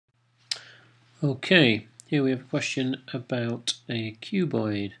Okay, here we have a question about a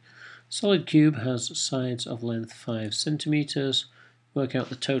cuboid. Solid cube has sides of length 5 centimeters. Work out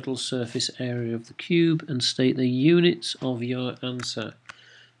the total surface area of the cube and state the units of your answer.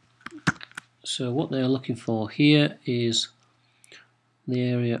 So what they are looking for here is the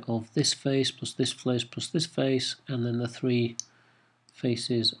area of this face plus this face plus this face, and then the three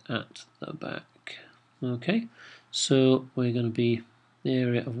faces at the back. Okay, so we're going to be the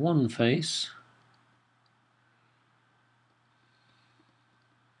area of one face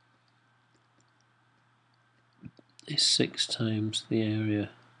is 6 times the area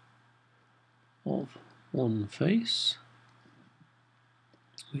of one face,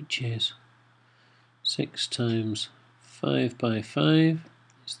 which is 6 times 5 by 5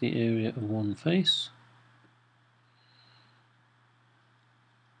 is the area of one face.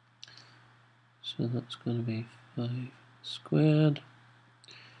 So that's going to be 5 squared,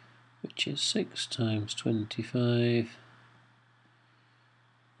 which is 6 times 25,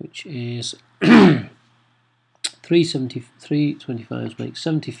 which is 325s make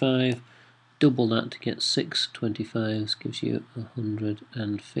 75. Double that to get 6 25s gives you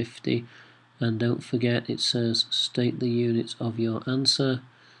 150. And don't forget, it says state the units of your answer,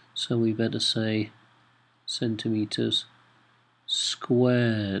 so we better say centimeters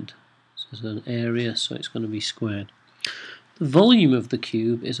squared. This is an area, so it's going to be squared. The volume of the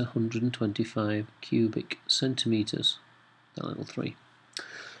cube is 125 cubic centimeters, that little 3.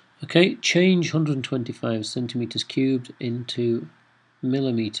 Okay, change 125 centimeters cubed into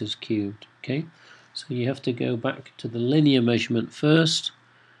millimeters cubed. Okay, so you have to go back to the linear measurement first.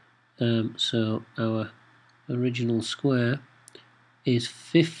 So our original square is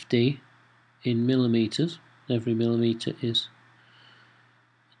 50 in millimeters. Every millimeter is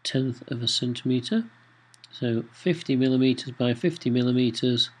a tenth of a centimeter. So 50 millimeters by 50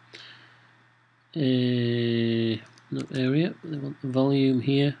 millimeters. Not area. They want the volume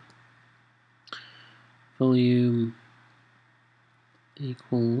here. Volume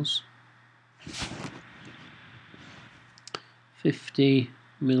equals 50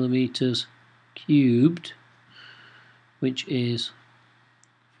 millimeters cubed, which is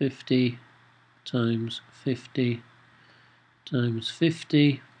 50 times 50 times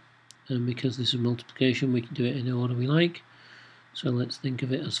 50, and because this is multiplication we can do it in order we like, so let's think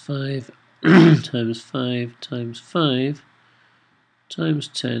of it as 5 times 5 times 5 times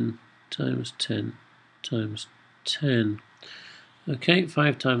 10 times 10 times 10. Okay,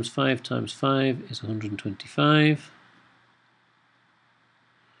 5 times 5 times 5 is 125.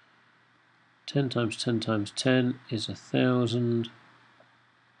 10 times 10 times 10 is 1,000.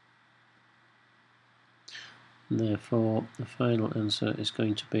 And therefore, the final answer is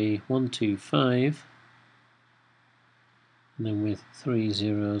going to be 125, and then with 3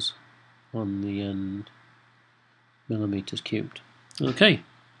 zeros on the end, millimeters cubed. Okay,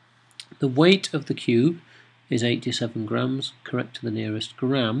 the weight of the cube is 87 grams, correct to the nearest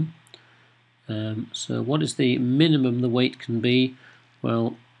gram. So what is the minimum the weight can be?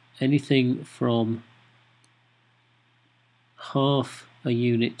 Well, anything from half a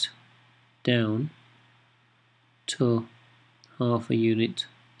unit down to half a unit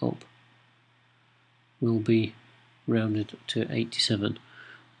up will be rounded to 87.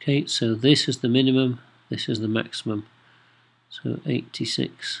 Okay, so this is the minimum, this is the maximum. So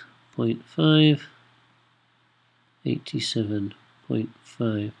 86.5,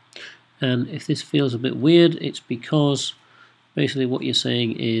 87.5. And if this feels a bit weird, it's because basically what you're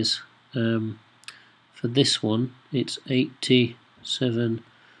saying is for this one it's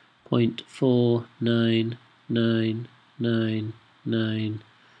 87.499999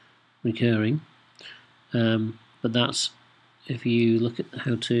 recurring, but that's if you look at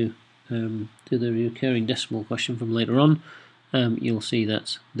how to do the recurring decimal question from later on, you'll see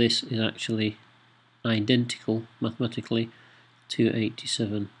that this is actually identical mathematically to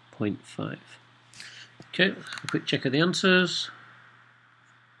 87.5. Okay, a quick check of the answers.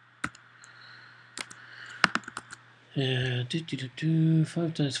 5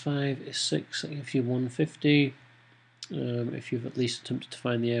 times 5 is 6, that gives you 150. If you've at least attempted to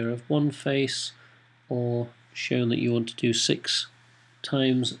find the area of one face, or shown that you want to do 6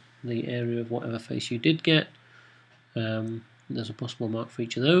 times the area of whatever face you did get, there's a possible mark for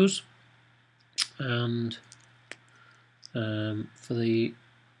each of those. And for the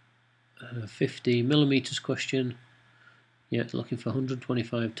 50 millimeters question, you're looking for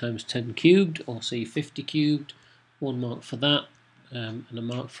 125 times 10 cubed, or say 50 cubed. 1 mark for that, and a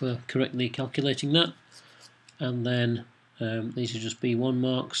mark for correctly calculating that. And then these will just be 1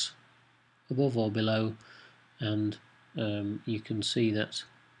 marks above or below, and you can see that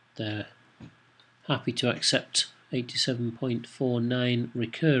they're happy to accept 87.49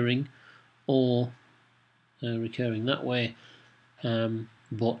 recurring or recurring that way,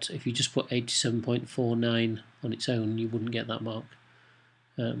 but if you just put 87.49 on its own, you wouldn't get that mark,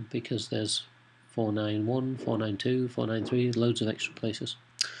 because there's 491, 492, 493, loads of extra places.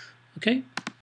 Okay.